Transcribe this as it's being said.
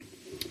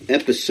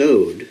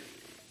Episode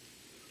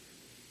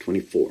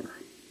 24.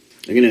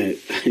 I'm going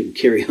to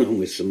carry on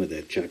with some of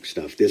the Chuck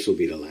stuff. This will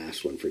be the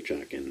last one for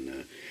Chuck,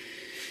 and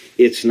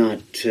it's not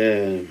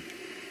an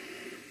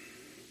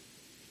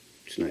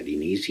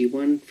easy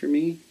one for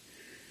me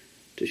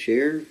to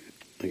share.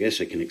 I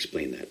guess I can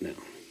explain that now.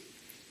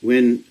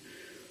 When,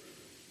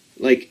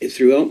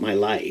 throughout my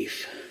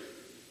life,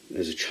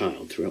 as a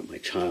child, throughout my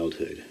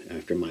childhood,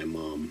 after my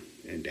mom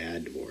and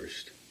dad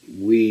divorced,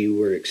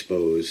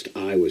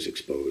 I was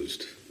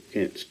exposed,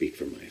 can't speak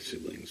for my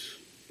siblings,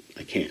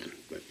 I can,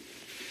 but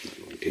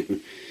I'm not going to.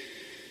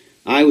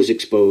 I was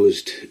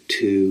exposed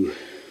to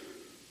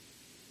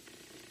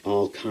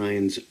all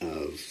kinds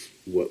of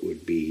what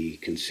would be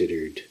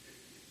considered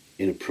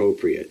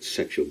inappropriate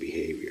sexual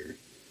behavior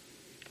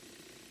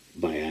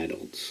by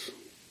adults.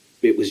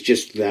 It was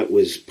just, that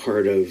was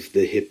part of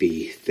the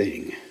hippie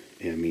thing.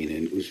 I mean,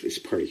 and it's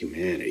part of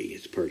humanity.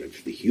 It's part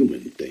of the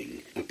human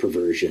thing. A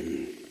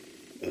perversion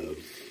of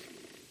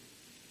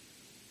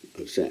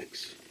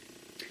sex.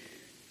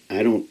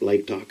 I don't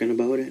like talking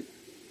about it.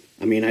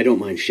 I mean, I don't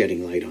mind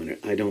shedding light on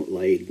it. I don't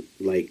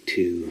like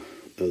to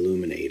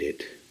illuminate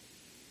it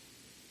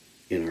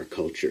in our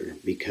culture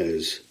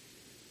because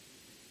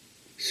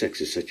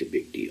sex is such a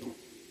big deal.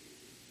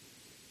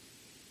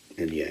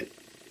 And yet,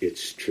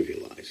 it's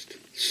trivialized.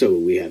 So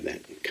we have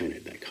that kind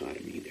of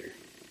dichotomy there.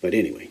 But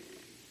anyway,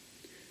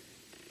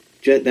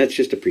 that's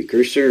just a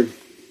precursor.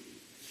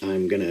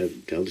 I'm going to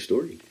tell the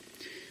story.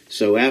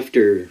 So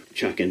after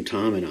Chuck and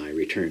Tom and I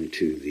returned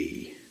to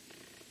the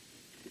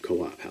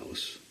co-op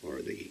house,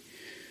 or the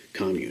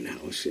commune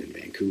house in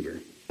Vancouver,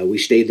 we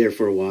stayed there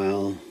for a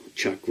while.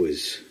 Chuck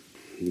was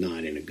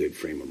not in a good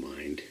frame of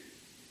mind.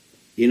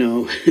 You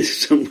know,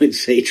 some would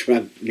say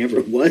Chuck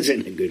never was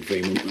in a good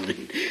frame of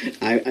mind.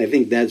 I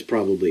think that's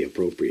probably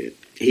appropriate.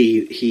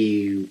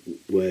 He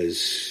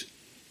was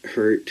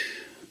hurt.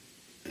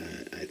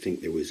 I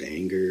think there was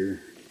anger.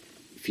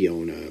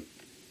 Fiona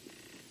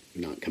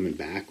not coming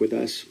back with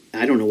us.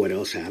 I don't know what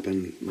else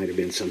happened. Might have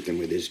been something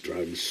with his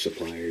drugs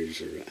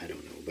suppliers, or I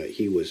don't know. But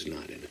he was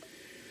not in a...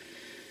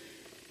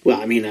 Well,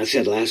 I mean, I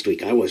said last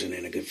week I wasn't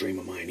in a good frame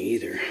of mind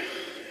either.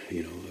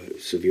 You know,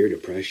 severe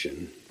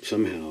depression.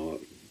 Somehow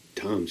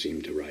Tom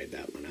seemed to ride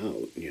that one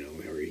out, you know,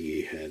 or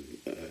he had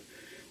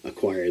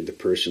acquired the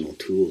personal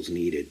tools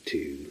needed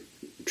to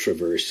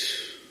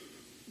traverse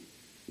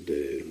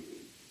the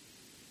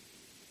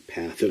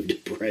path of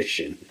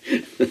depression.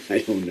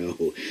 I don't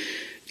know.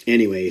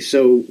 Anyway,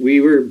 so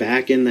we were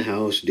back in the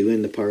house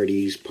doing the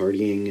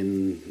partying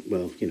and,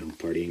 well, you know,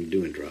 partying,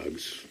 doing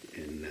drugs,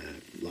 and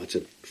lots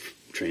of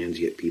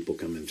transient people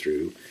coming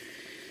through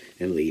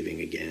and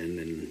leaving again.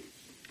 And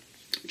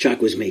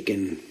Chuck was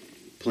making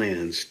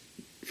plans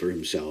for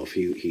himself.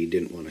 He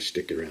didn't want to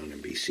stick around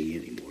in BC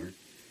anymore.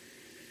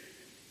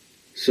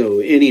 So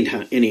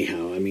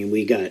anyhow, I mean,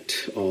 we got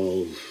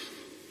all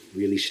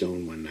really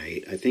stoned one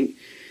night. I think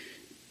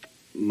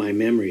my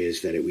memory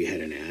is that we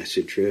had an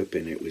acid trip,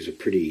 and it was a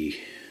pretty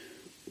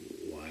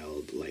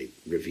wild,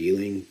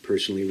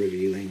 personally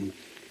revealing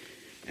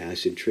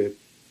acid trip.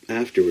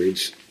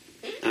 Afterwards,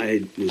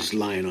 I was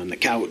lying on the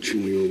couch,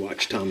 and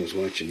Tom was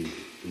watching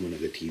one of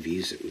the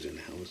TVs that was in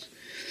the house.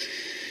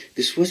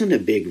 This wasn't a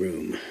big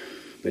room,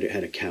 but it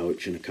had a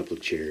couch and a couple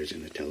of chairs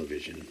and a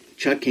television.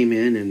 Chuck came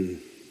in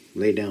and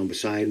lay down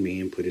beside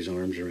me and put his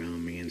arms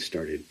around me and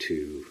started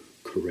to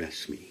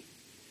caress me.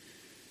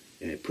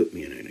 And it put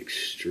me in an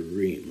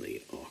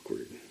extremely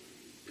awkward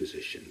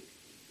position.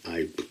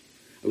 I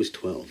was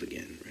 12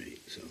 again, right?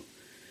 So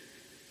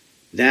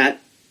that,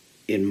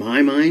 in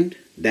my mind,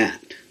 the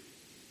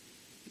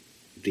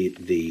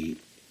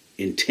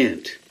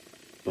intent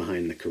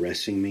behind the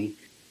caressing me,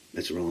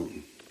 that's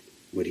wrong.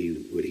 What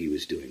he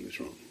was doing was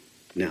wrong.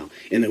 Now,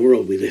 in the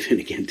world we live in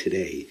again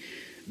today,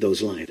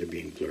 those lines are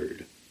being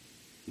blurred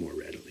more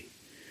readily.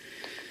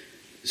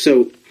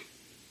 So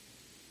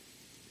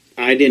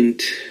I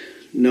didn't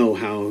know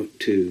how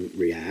to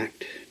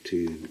react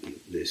to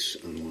this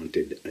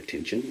unwanted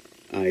attention.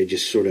 I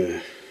just sort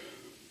of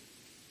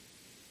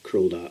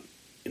curled up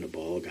in a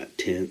ball, got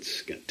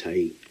tense, got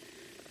tight.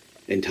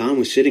 And Tom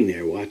was sitting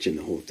there watching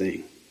the whole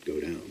thing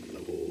go down,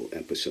 the whole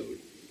episode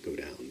go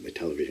down. The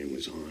television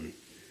was on.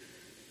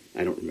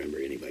 I don't remember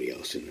anybody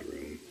else in the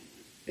room.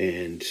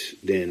 And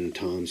then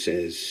Tom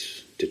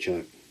says to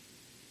Chuck,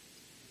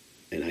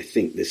 and I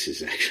think this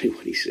is actually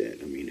what he said.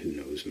 I mean, who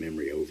knows,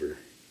 memory over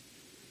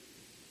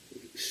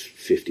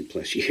 50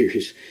 plus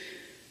years.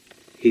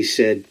 He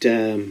said,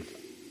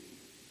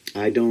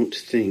 I don't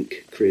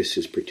think Chris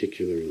is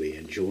particularly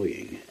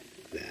enjoying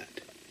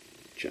that,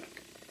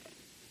 Chuck.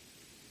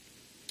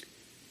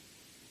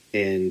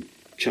 And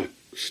Chuck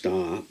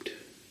stopped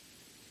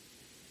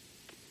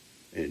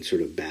and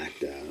sort of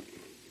backed up,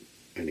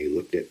 and he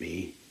looked at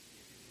me,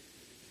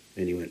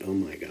 and he went, "Oh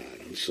my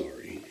God, I'm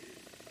sorry."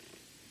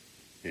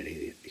 And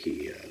he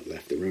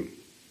left the room.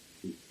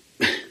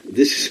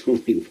 This is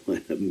only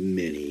one of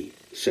many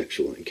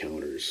sexual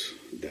encounters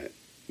that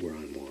were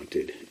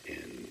unwanted,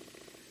 and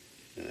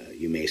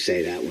you may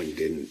say that one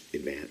didn't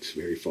advance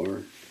very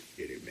far.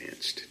 It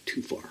advanced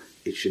too far.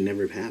 It should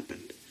never have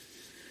happened.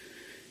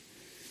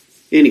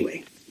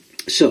 Anyway,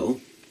 so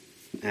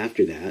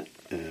after that,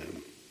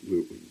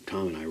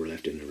 Tom and I were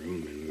left in the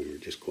room, and we were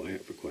just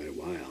quiet for quite a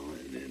while,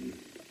 and then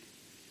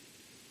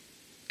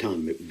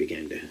Tom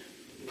began to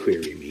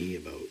query me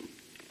about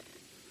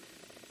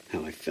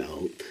how I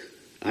felt.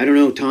 I don't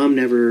know, Tom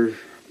never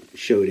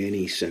showed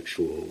any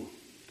sexual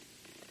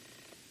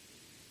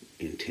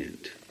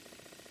intent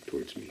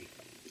towards me.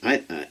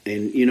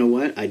 And you know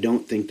what? I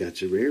don't think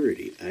that's a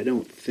rarity. I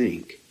don't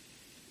think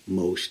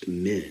most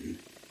men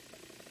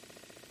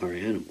are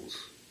animals.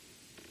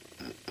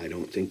 I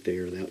don't think they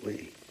are that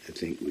way. I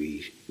think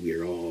we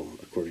are all,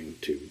 according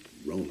to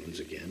Romans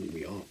again,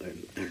 we all,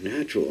 our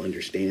natural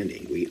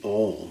understanding, we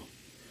all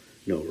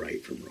know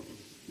right from wrong.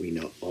 We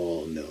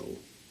all know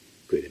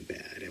good and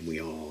bad, and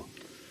we all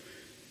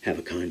have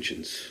a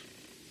conscience,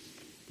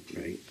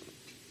 right?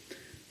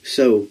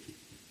 So,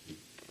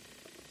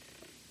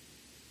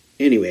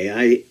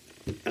 anyway,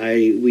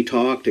 we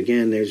talked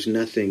again. There's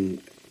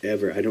nothing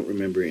ever. I don't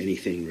remember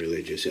anything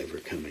religious ever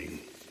coming,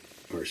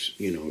 or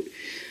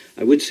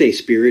I would say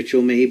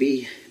spiritual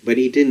maybe, but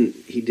he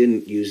didn't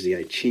use the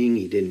I Ching.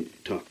 He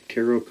didn't talk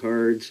tarot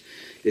cards.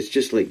 It's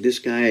just like this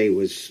guy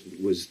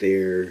was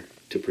there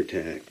to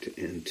protect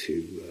and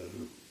to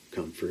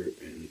comfort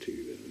and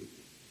to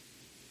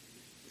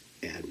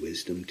add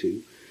wisdom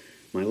to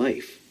my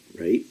life,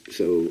 right?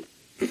 So,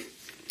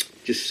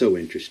 just so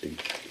interesting.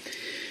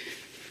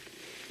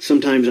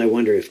 Sometimes I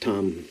wonder if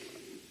Tom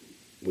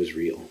was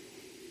real,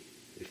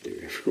 if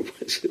there ever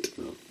was a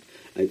Tom.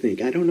 I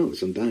don't know,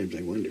 sometimes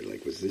I wonder,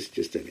 like, was this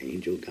just an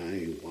angel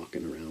guy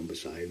walking around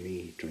beside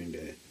me trying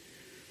to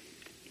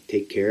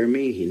take care of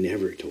me? He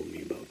never told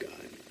me about God.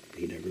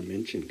 He never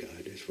mentioned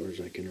God, as far as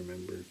I can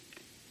remember.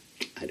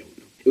 I don't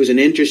know. It was an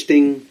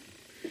interesting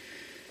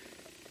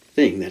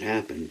thing that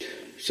happened.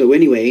 So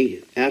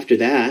anyway, after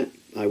that,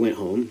 I went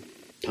home.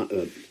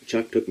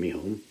 Chuck took me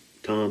home.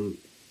 Tom,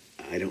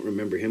 I don't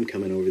remember him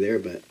coming over there,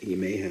 but he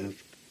may have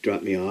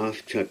dropped me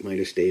off. Chuck might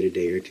have stayed a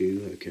day or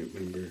two. I can't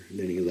remember.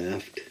 Then he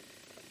left.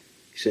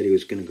 He said he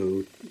was going to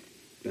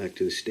go back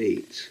to the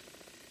States.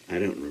 I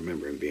don't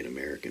remember him being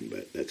American,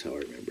 but that's how I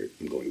remember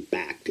him going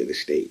back to the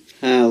States.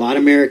 A lot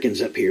of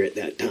Americans up here at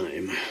that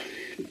time,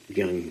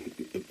 young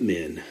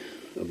men,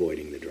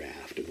 avoiding the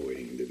draft,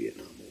 avoiding the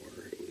Vietnam War.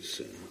 It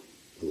was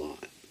a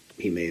lot.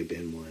 He may have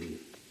been one.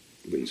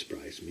 Wouldn't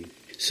surprise me.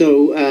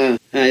 So,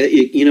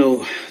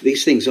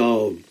 these things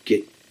all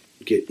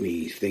get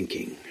me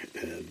thinking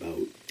about,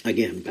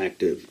 again, back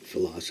to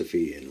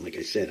philosophy. And like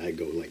I said, I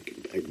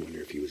wonder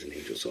if he was an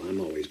angel. So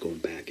I'm always going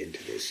back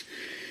into this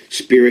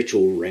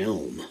spiritual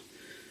realm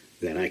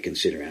that I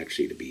consider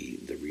actually to be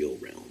the real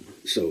realm.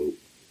 So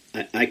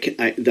I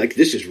like,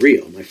 this is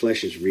real. My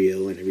flesh is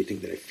real, and everything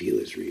that I feel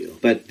is real.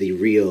 But the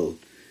real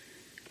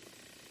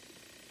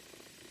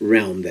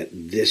realm that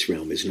this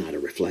realm is not a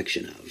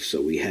reflection of.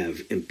 So we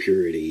have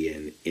impurity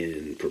and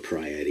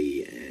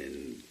impropriety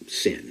and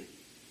sin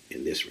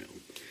in this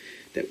realm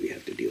that we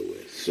have to deal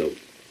with. So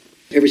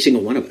every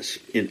single one of us,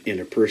 in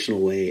a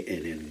personal way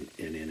and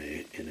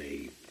in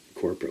a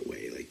corporate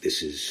way, like,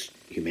 this is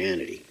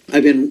humanity.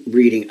 I've been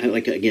reading,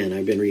 I've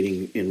been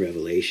reading in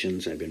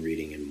Revelations, I've been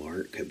reading in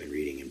Mark, I've been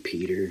reading in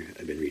Peter,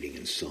 I've been reading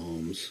in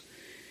Psalms,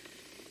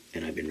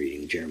 and I've been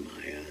reading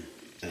Jeremiah.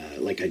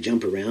 I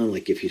jump around,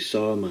 like if you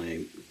saw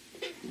my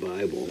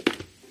Bible,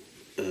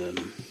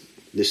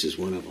 this is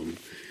one of them.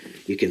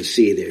 You can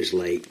see there's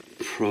like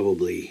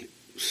probably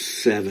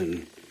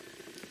 7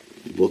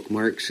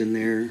 bookmarks in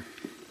there,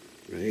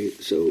 right?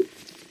 So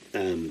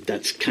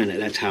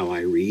that's how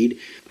I read.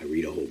 I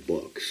read a whole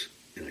books,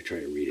 and I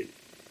try to read it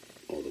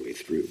all the way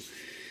through.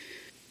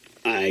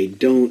 I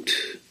don't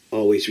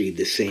always read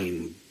the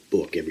same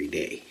book every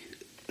day.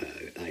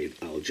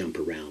 I'll jump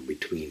around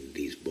between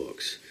these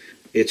books.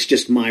 It's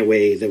just my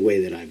way, the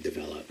way that I've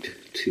developed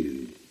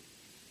to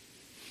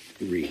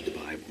read the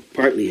Bible.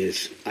 Partly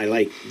is I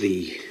like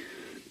the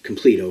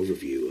complete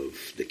overview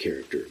of the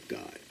character of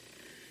God,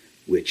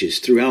 which is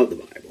throughout the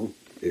Bible.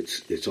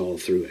 It's all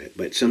through it,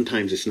 but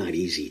sometimes it's not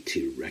easy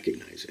to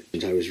recognize it.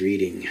 As I was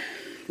reading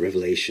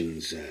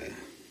Revelations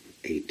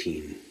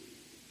 18,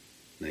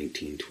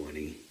 19,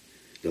 20,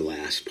 the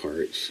last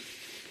parts,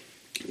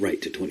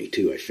 right to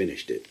 22, I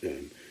finished it.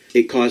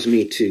 It caused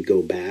me to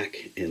go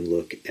back and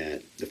look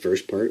at the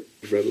first part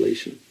of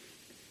Revelation,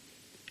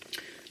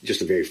 just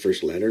the very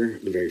first letter,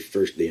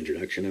 the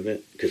introduction of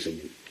it, because of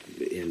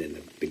the end in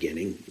the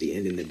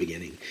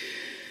beginning.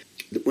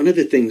 One of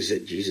the things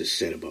that Jesus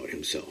said about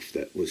himself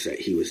that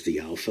he was the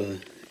Alpha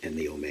and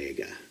the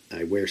Omega.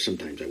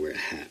 Sometimes I wear a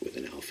hat with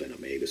an Alpha and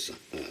Omega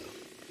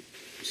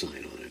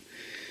sign on it.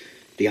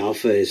 The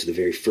Alpha is the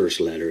very first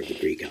letter of the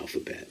Greek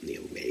alphabet, and the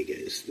Omega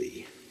is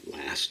the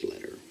last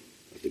letter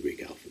of the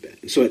Greek alphabet.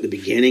 And so at the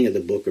beginning of the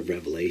book of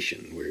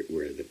Revelation,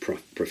 where the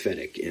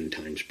prophetic end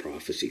times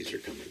prophecies are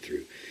coming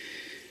through,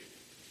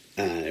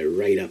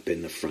 right up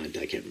in the front,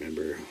 I can't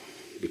remember,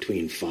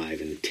 between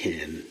 5 and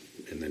 10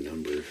 in the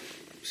number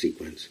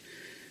sequence,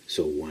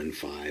 so 1,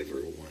 5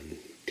 or 1,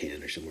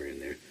 10 or somewhere in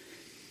there,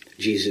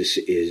 Jesus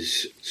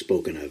is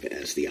spoken of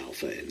as the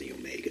Alpha and the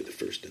Omega, the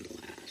first and the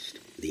last,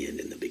 the end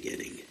and the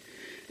beginning.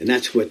 And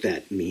that's what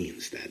that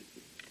means, that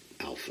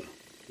Alpha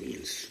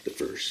means the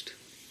first,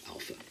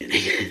 Alpha. And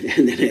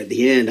then at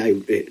the end,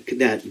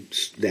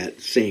 that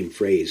same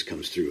phrase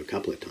comes through a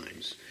couple of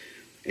times.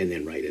 And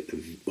then right at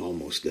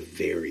almost the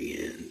very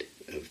end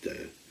of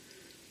the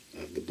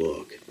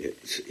book,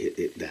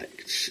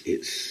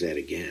 it's said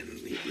again.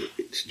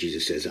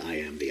 Jesus says, "I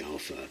am the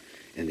Alpha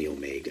and the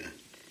Omega.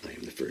 I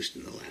am the first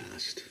and the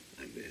last.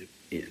 I'm the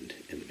end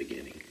and the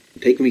beginning."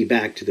 Taking me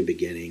back to the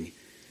beginning,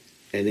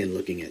 and then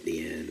looking at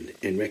the end,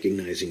 and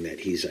recognizing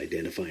that he's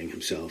identifying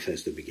himself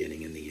as the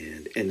beginning and the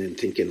end, and then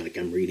thinking like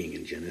I'm reading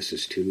in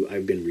Genesis 2.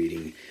 I've been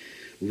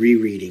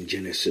rereading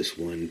Genesis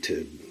 1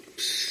 to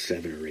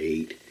 7 or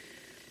 8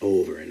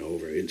 over and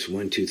over. It's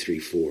 1, 2, 3,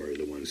 4,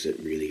 the ones that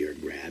really are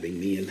grabbing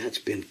me, and that's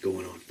been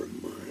going on for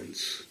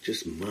months,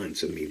 just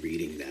months of me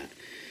reading that.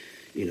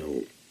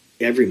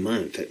 Every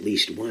month, at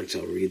least once,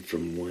 I'll read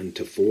from 1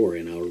 to 4,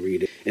 and I'll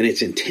read it, and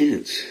it's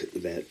intense,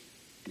 that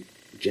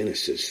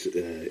Genesis.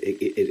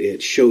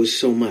 It shows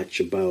so much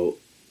about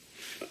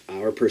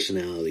our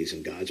personalities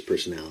and God's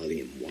personality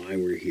and why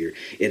we're here.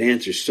 It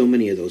answers so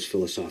many of those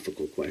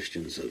philosophical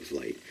questions of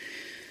like,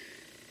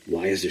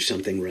 why is there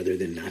something rather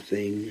than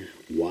nothing?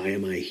 Why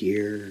am I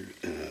here?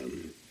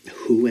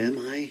 Who am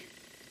I?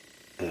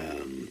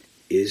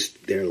 Is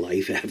there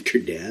life after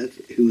death?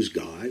 Who's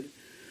God?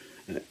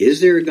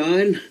 Is there a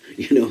God?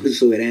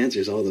 So it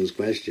answers all those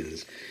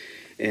questions.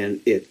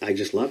 And I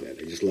just love it.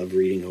 I just love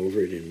reading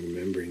over it and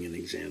remembering and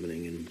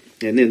examining.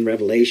 And then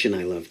Revelation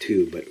I love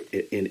too, but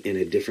in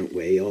a different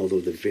way.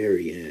 Although the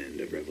very end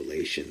of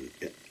Revelation,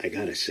 I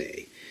gotta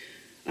say,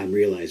 I'm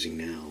realizing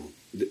now,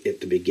 at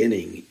the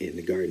beginning in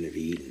the Garden of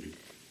Eden,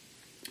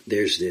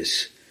 there's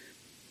this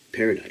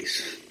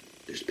paradise.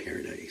 There's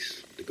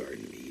paradise, the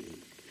Garden of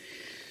Eden.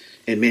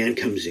 And man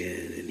comes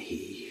in, and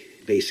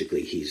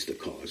he's the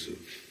cause of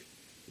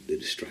the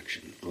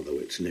destruction, although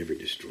it's never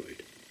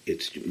destroyed.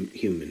 It's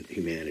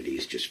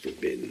humanity's just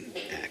forbidden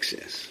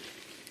access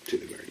to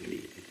the Garden of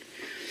Eden.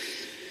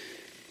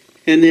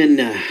 And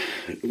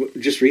then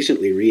just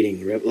recently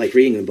reading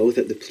them both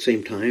at the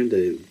same time,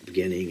 the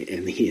beginning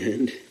and the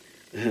end,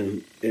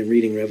 and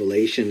reading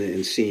Revelation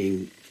and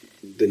seeing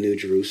the New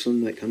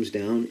Jerusalem that comes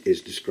down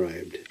is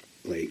described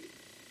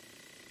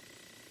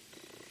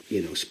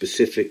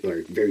specific,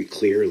 or very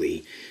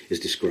clearly is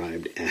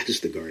described as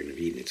the Garden of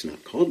Eden. It's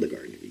not called the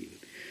Garden of Eden.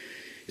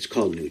 It's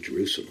called New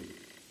Jerusalem.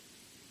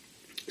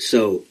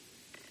 So,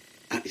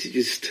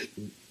 just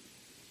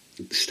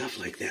stuff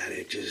like that,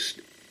 it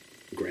just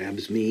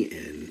grabs me.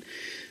 And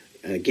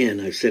again,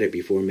 I've said it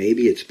before,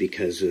 maybe it's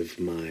because of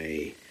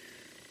my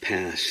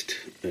past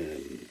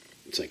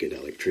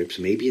psychedelic trips.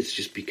 Maybe it's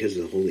just because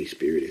the Holy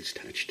Spirit has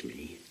touched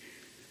me,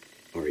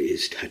 or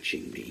is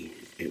touching me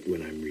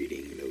when I'm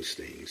reading those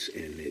things.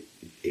 And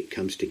it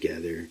comes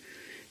together,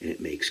 and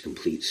it makes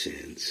complete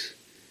sense.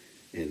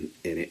 And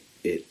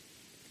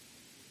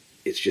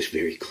it's just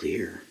very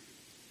clear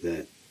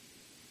that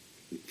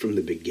from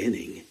the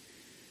beginning,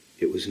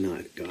 it was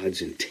not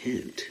God's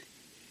intent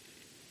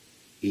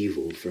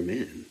evil for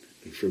men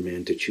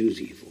to choose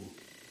evil,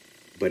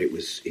 but it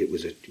was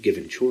a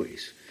given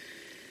choice.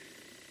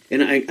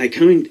 And I'm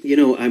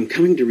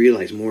coming to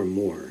realize more and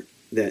more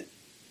that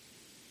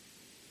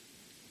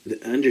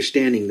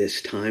understanding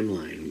this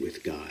timeline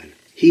with God,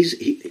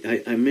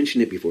 I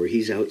mentioned it before,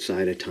 he's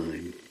outside of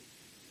time,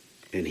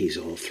 and he's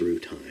all through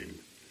time.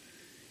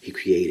 He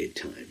created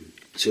time.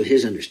 So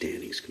his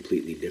understanding is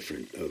completely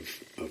different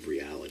of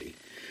reality.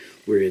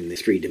 We're in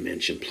this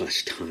 3-dimension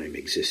plus time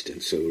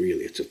existence, so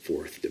really it's a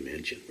 4th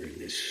dimension. We're in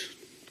this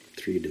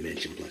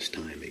 3-dimension plus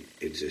time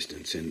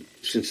existence. And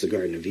since the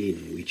Garden of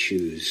Eden, we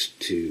choose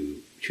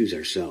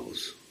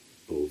ourselves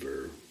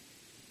over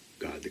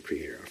God, the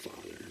Creator, our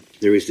Father.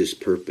 There is this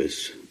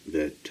purpose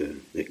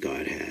that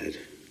God had,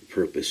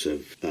 purpose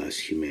of us,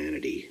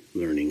 humanity,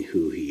 learning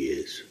who he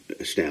is,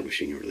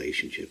 establishing a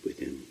relationship with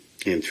him.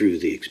 And through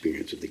the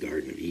experience of the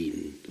Garden of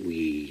Eden,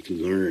 we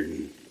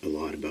learn a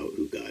lot about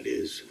who God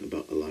is,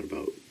 a lot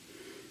about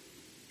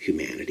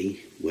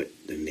humanity, what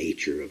the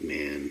nature of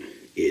man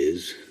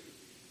is,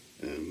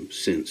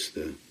 since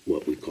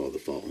what we call the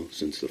fall,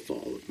 since the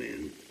fall of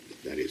man.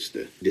 That is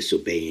the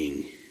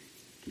disobeying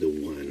the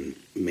one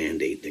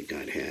mandate that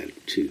God had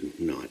to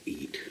not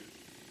eat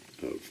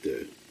of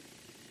the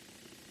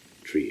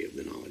tree of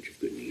the knowledge of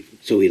good and evil.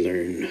 So we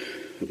learn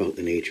about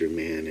the nature of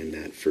man in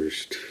that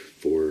first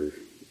 4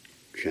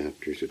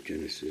 chapters of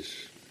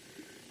Genesis.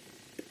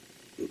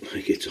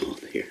 It's all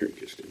there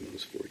just in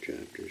those 4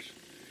 chapters.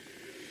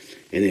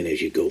 And then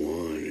as you go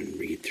on and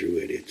read through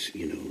it, it's,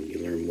 you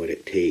learn what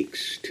it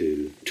takes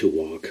to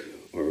walk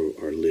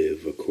or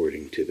live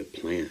according to the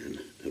plan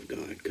of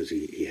God, because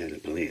he had a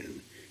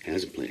plan,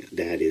 has a plan.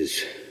 That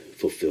is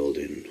fulfilled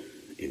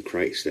in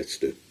Christ. That's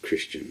the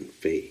Christian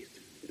faith.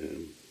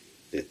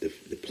 That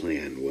the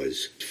plan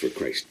was for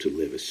Christ to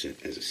live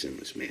as a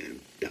sinless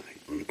man, die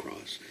on the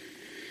cross,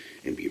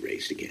 and be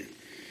raised again.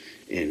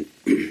 And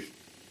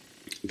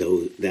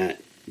though that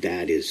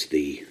is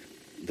the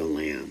the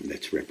lamb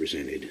that's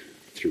represented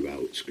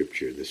throughout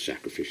Scripture, the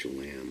sacrificial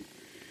lamb.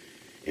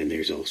 And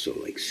there's also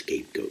like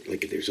scapegoat,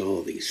 like there's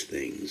all these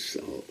things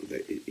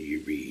that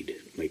you read,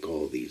 like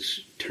all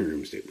these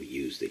terms that we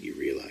use that you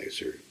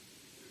realize are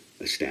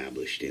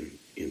established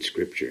in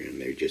Scripture,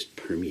 and they're just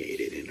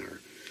permeated in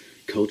our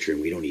culture,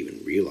 and we don't even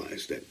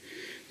realize that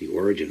the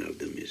origin of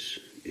them is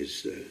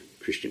the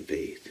Christian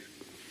faith.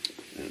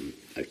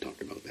 I've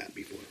talked about that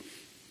before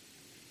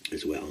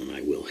as well, and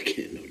I will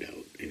again, no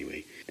doubt.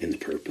 Anyway, and the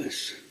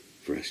purpose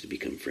for us to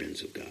become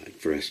friends of God,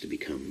 for us to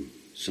become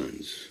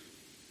sons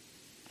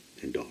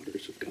and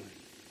daughters of God.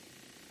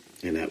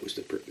 And that was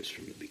the purpose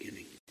from the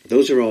beginning.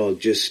 Those are all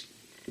just,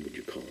 would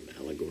you call them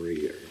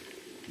allegory or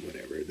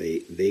whatever?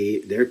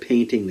 They're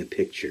painting the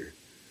picture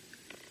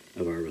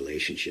of our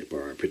relationship,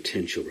 or our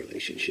potential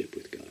relationship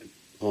with God.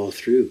 All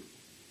through.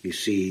 You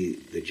see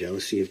the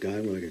jealousy of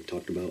God, like I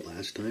talked about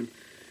last time.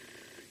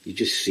 You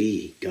just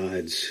see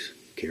God's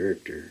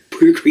character.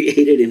 We're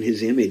created in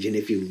His image, and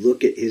if you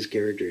look at His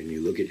character and you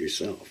look at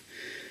yourself,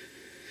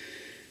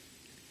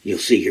 you'll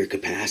see your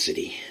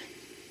capacity.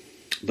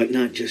 But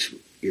not just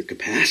your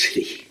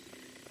capacity.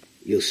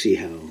 You'll see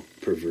how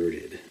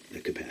perverted the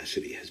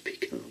capacity has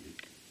become,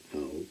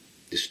 how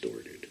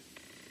distorted,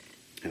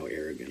 how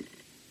arrogant,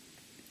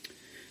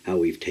 how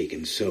we've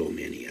taken so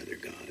many other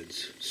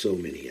gods, so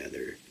many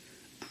other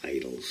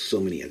idols,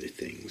 so many other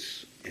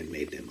things, and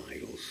made them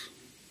idols,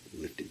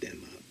 lifted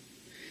them up.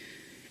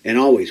 And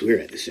always we're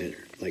at the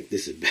center. Like,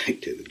 this is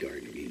back to the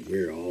Garden of Eden.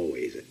 We're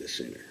always at the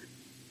center,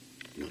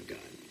 not God.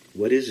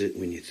 What is it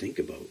when you think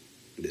about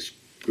this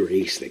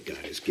grace that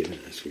God has given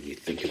us, when you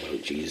think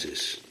about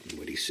Jesus and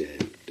what He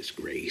said, this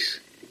grace,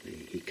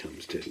 He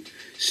comes to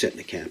set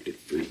the captive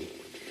free.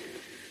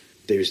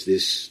 There's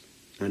this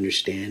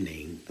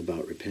understanding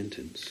about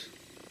repentance.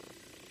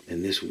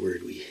 And this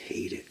word, we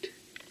hate it.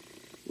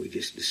 We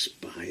just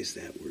despise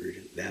that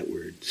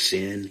word,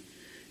 sin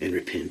and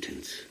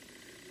repentance.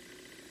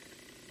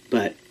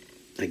 But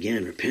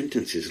again,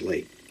 repentance is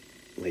like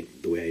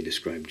the way I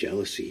describe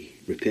jealousy.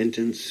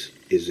 Repentance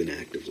is an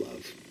act of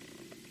love.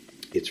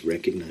 It's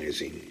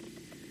recognizing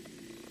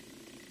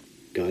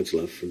God's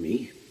love for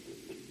me,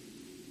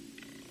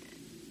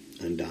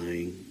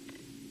 undying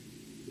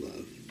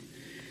love,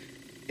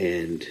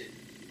 and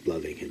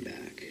loving Him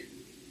back,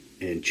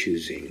 and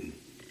choosing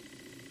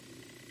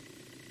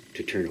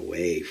to turn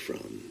away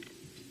from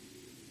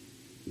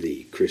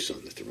the Chris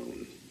on the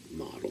throne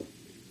model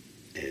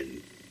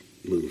and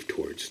move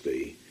towards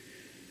the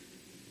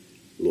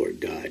Lord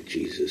God,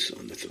 Jesus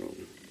on the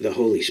throne. The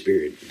Holy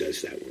Spirit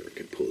does that work.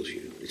 It pulls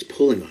you. It's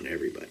pulling on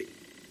everybody.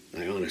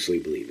 I honestly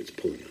believe it's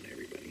pulling on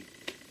everybody.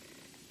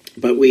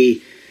 But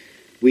we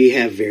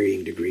have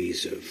varying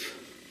degrees of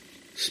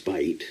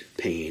spite,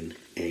 pain,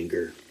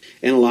 anger,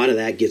 and a lot of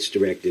that gets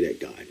directed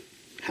at God.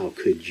 How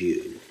could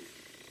you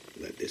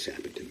let this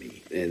happen to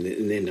me? And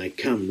then I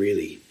come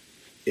really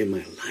in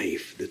my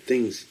life, the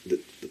things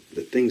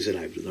that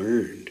I've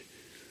learned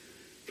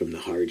from the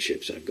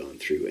hardships I've gone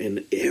through,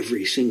 and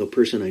every single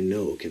person I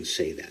know can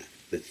say that.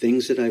 The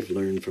things that I've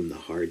learned from the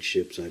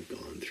hardships I've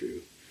gone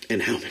through,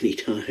 and how many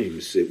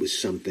times it was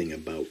something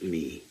about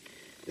me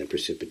that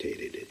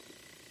precipitated it.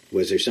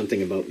 Was there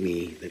something about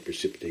me that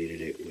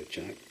precipitated it with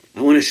Chuck?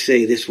 I want to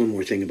say this one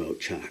more thing about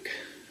Chuck,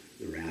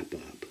 the wrap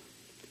up.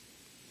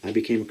 I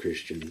became a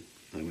Christian.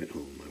 I went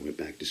home. I went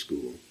back to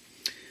school.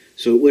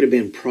 So it would have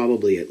been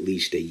probably at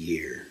least a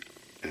year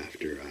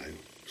after I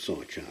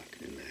saw Chuck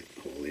and that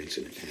whole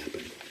incident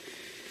happened.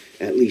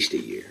 At least a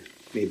year.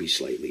 Maybe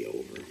slightly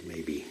over.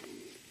 Maybe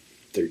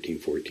 13,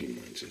 14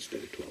 months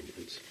instead of 12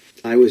 months.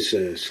 I was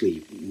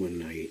asleep one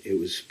night. It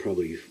was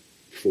probably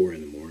 4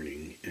 in the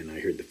morning, and I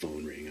heard the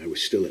phone ring. I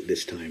was still at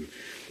this time,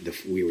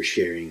 we were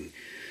sharing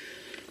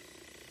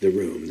the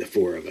room. The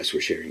 4 of us were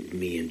sharing,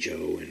 me and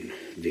Joe and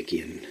Vicky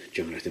and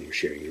Jonathan were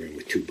sharing the room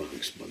with 2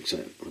 bunks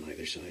on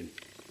either side.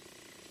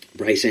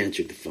 Bryce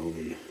answered the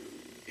phone,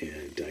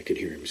 and I could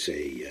hear him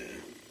say,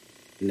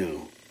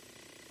 no,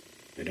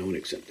 I don't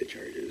accept the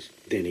charges.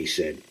 Then he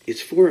said,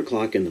 it's 4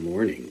 o'clock in the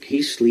morning.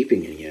 He's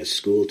sleeping and he has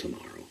school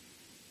tomorrow.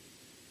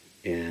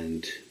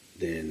 And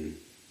then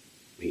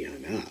he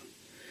hung up.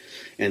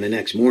 And the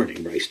next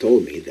morning, Bryce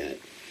told me that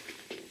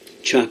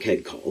Chuck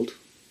had called,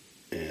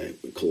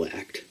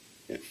 collect,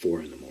 at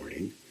 4 in the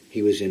morning.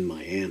 He was in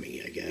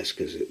Miami, I guess,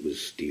 because it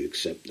was, do you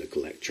accept the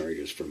collect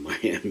charges from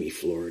Miami,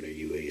 Florida,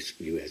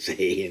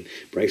 USA? And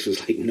Bryce was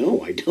like,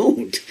 no, I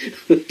don't.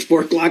 It's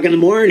 4 o'clock in the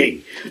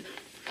morning.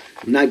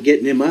 I'm not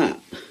getting him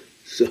up.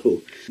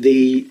 So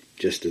the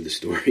gist of the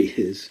story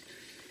is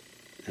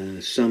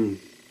some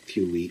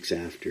few weeks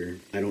after,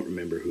 I don't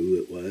remember who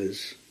it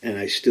was, and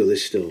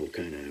this still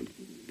kind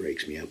of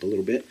breaks me up a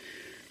little bit,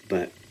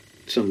 but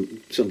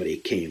somebody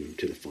came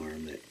to the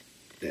farm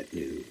that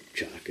knew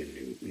Chuck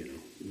and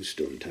was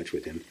still in touch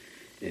with him,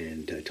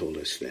 and told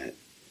us that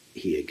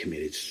he had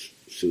committed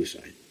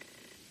suicide.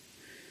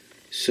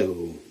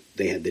 So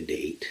they had the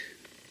date,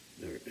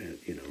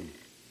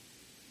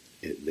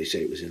 they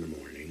say it was in the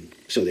morning.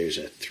 So there's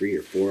a 3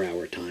 or 4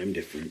 hour time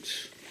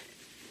difference.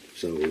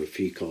 So if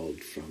he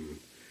called from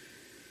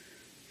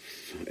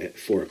at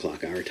 4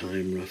 o'clock our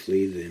time,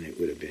 roughly, then it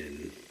would have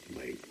been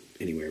like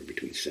anywhere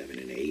between 7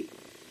 and 8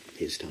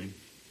 his time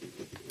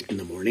in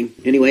the morning.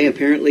 Anyway,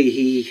 apparently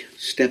he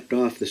stepped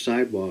off the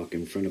sidewalk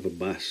in front of a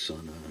bus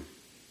on a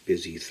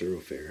busy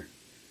thoroughfare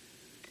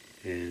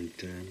and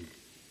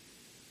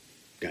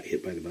got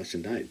hit by the bus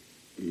and died.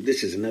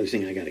 This is another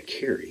thing I got to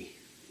carry.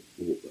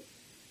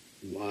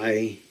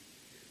 Why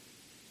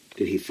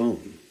did he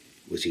phone?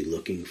 Was he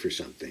looking for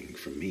something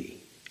from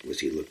me? Was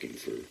he looking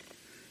for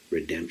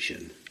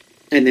redemption?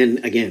 And then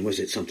again, was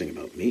it something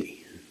about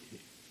me?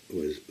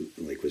 Was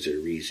there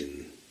a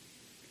reason?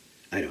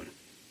 I don't know.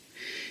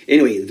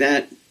 Anyway,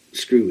 that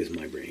screwed with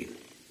my brain.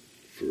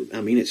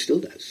 It still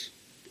does.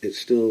 It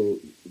still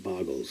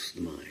boggles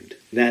the mind.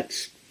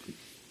 That's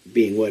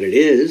being what it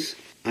is.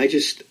 I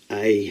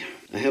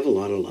have a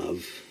lot of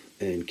love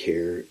and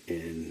care,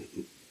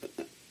 and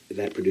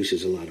that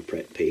produces a lot of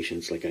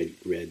patience. Like I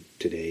read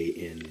today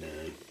in,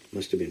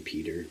 must have been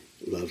Peter,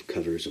 love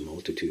covers a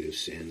multitude of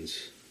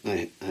sins.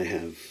 I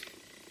have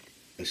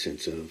a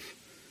sense of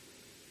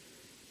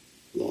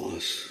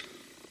loss,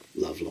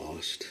 love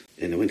lost.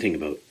 And the one thing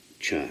about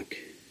Chuck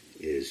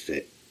is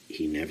that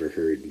he never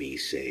heard me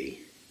say,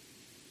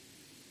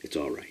 "It's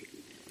all right,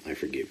 I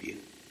forgive you."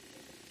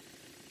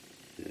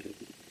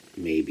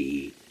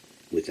 Maybe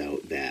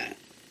without that,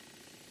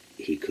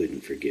 he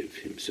couldn't forgive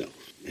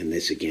himself. And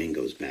this again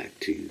goes back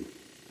to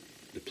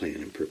the plan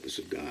and purpose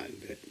of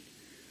God, that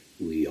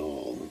we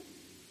all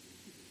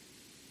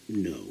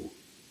know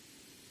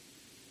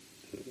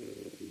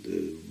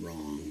the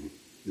wrong,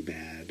 the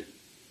bad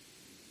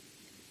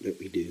that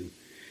we do.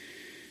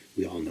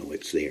 We all know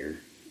it's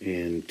there.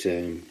 And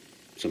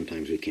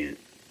sometimes we can't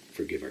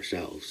forgive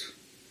ourselves.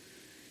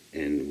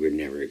 And we're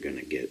never going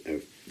to get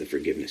the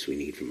forgiveness we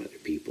need from other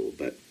people.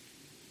 But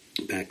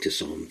back to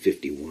Psalm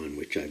 51,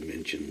 which I've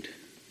mentioned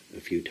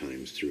a few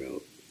times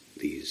throughout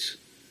these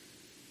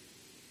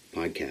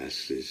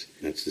podcasts,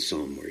 that's the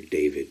psalm where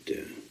David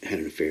had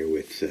an affair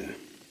with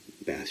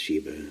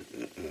Bathsheba,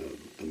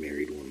 a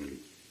married woman.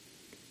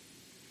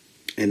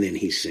 And then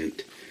he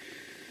sent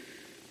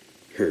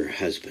her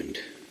husband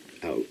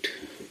out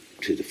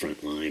to the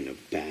front line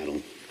of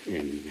battle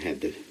and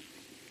had the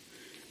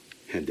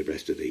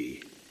rest of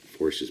the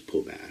forces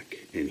pull back,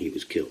 and he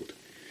was killed.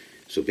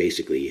 So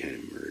basically he had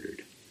him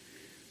murdered,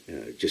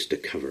 just to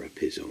cover up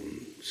his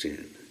own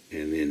sin.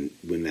 And then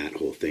when that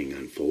whole thing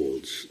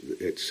unfolds,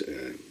 that's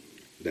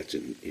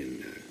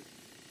in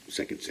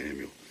 2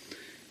 Samuel,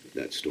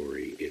 that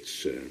story.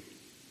 It's a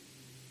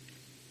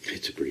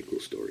pretty cool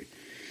story.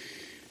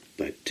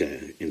 But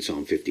in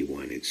Psalm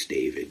 51, it's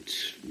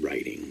David's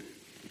writing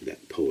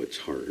that poet's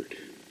heart,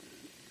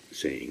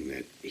 saying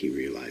that he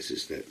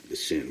realizes that the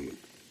sin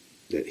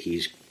that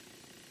he's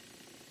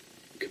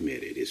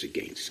committed is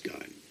against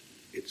God.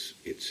 It's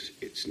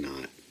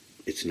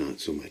not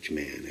so much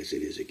man as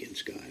it is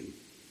against God,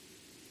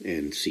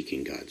 and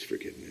seeking God's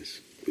forgiveness.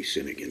 We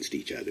sin against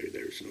each other,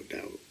 there's no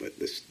doubt, but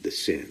the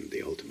sin,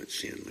 the ultimate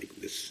sin, like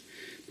this,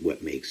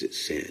 what makes it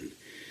sin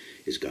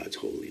is God's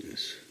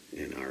holiness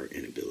and our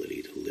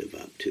inability to live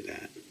up to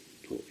that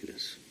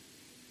holiness,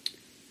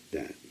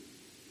 that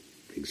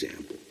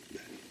example,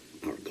 that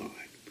our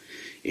God.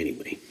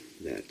 Anyway,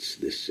 that's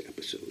this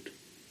episode,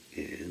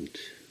 and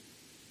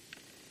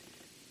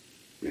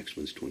next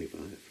one's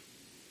 25.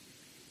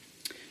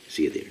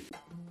 See you there.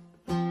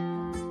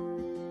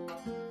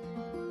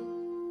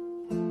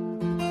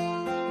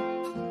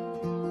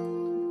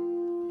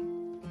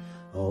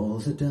 All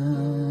the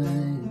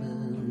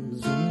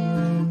diamonds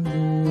in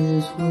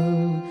this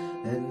world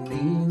that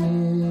mean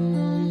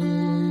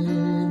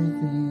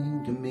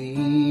anything to me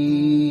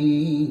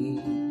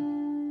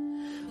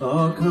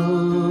are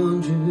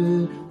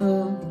conjured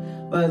up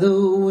by the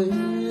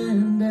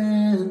wind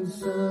and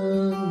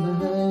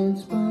sunlight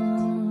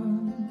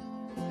sparkling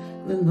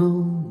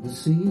on the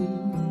sea.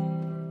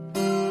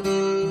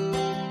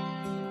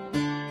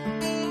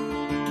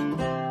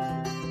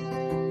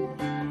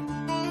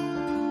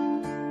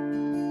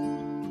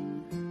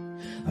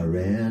 I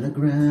ran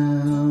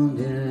aground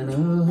in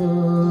a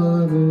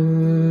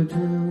harbor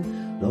town,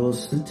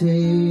 lost the taste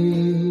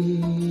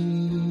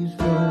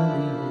for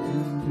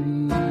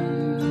being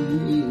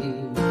free.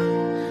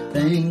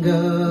 Thank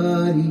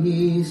God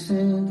he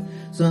sent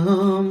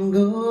some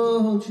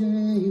gold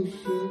chase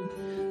ship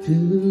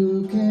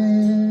to carry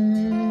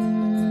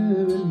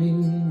me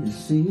to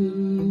sea.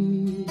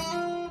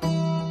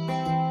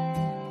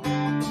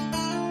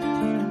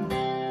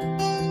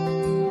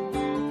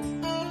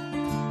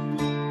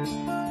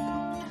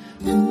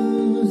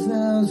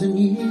 2,000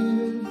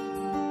 years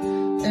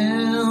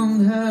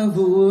and half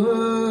a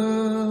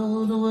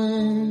world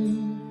away.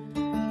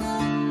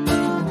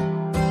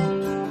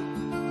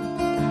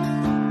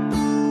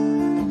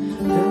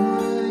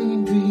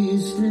 Dying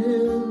trees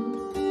still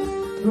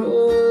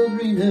grow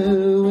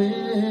greener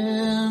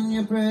when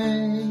you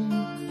pray.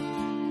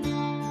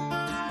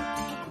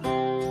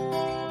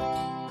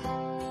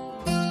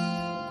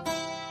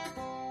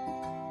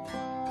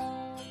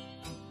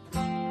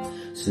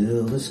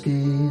 Silver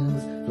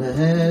scales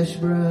flash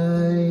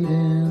bright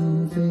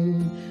and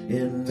fade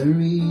in the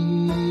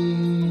reeds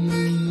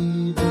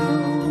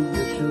along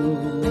the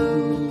shore,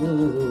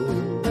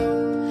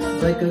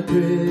 like a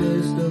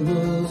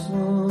crystal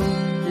swan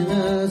in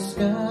a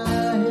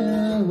sky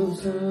of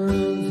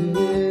suns.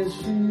 His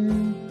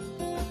ship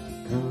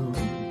come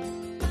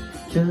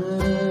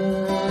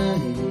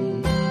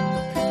shining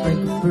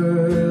like a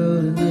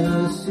pearl in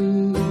the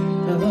sea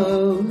of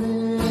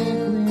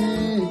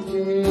liquid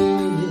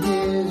jade.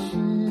 His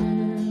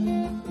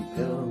ship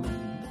come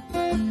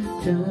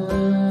shining.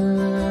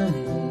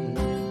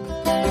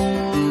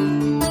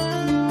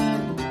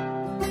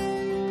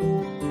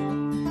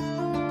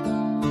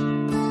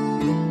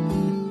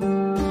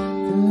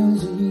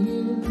 Cause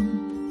you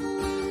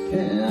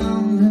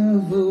and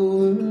half the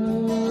world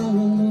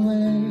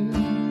away.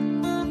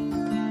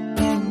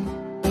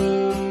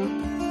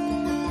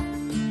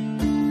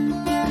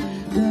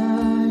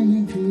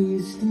 Dying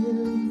trees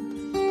still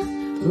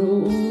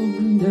grow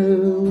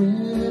greener when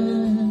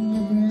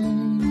you break.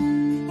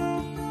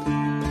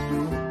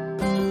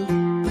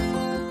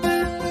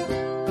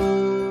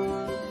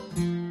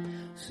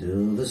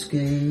 Silver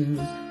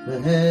scales, the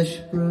hash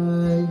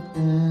bright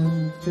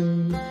and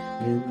faint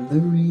in the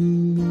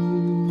reeds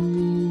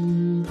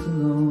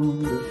along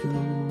the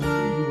shore,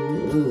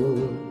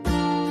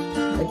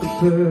 like a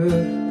pearl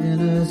in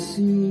a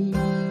sea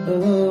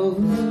of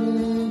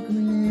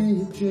liquid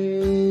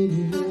jade.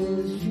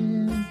 His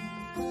ship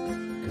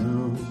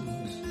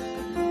comes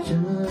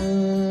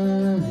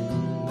shining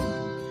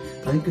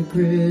like a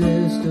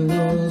crystal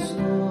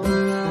swan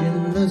in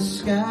the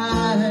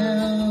sky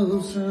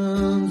of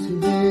suns.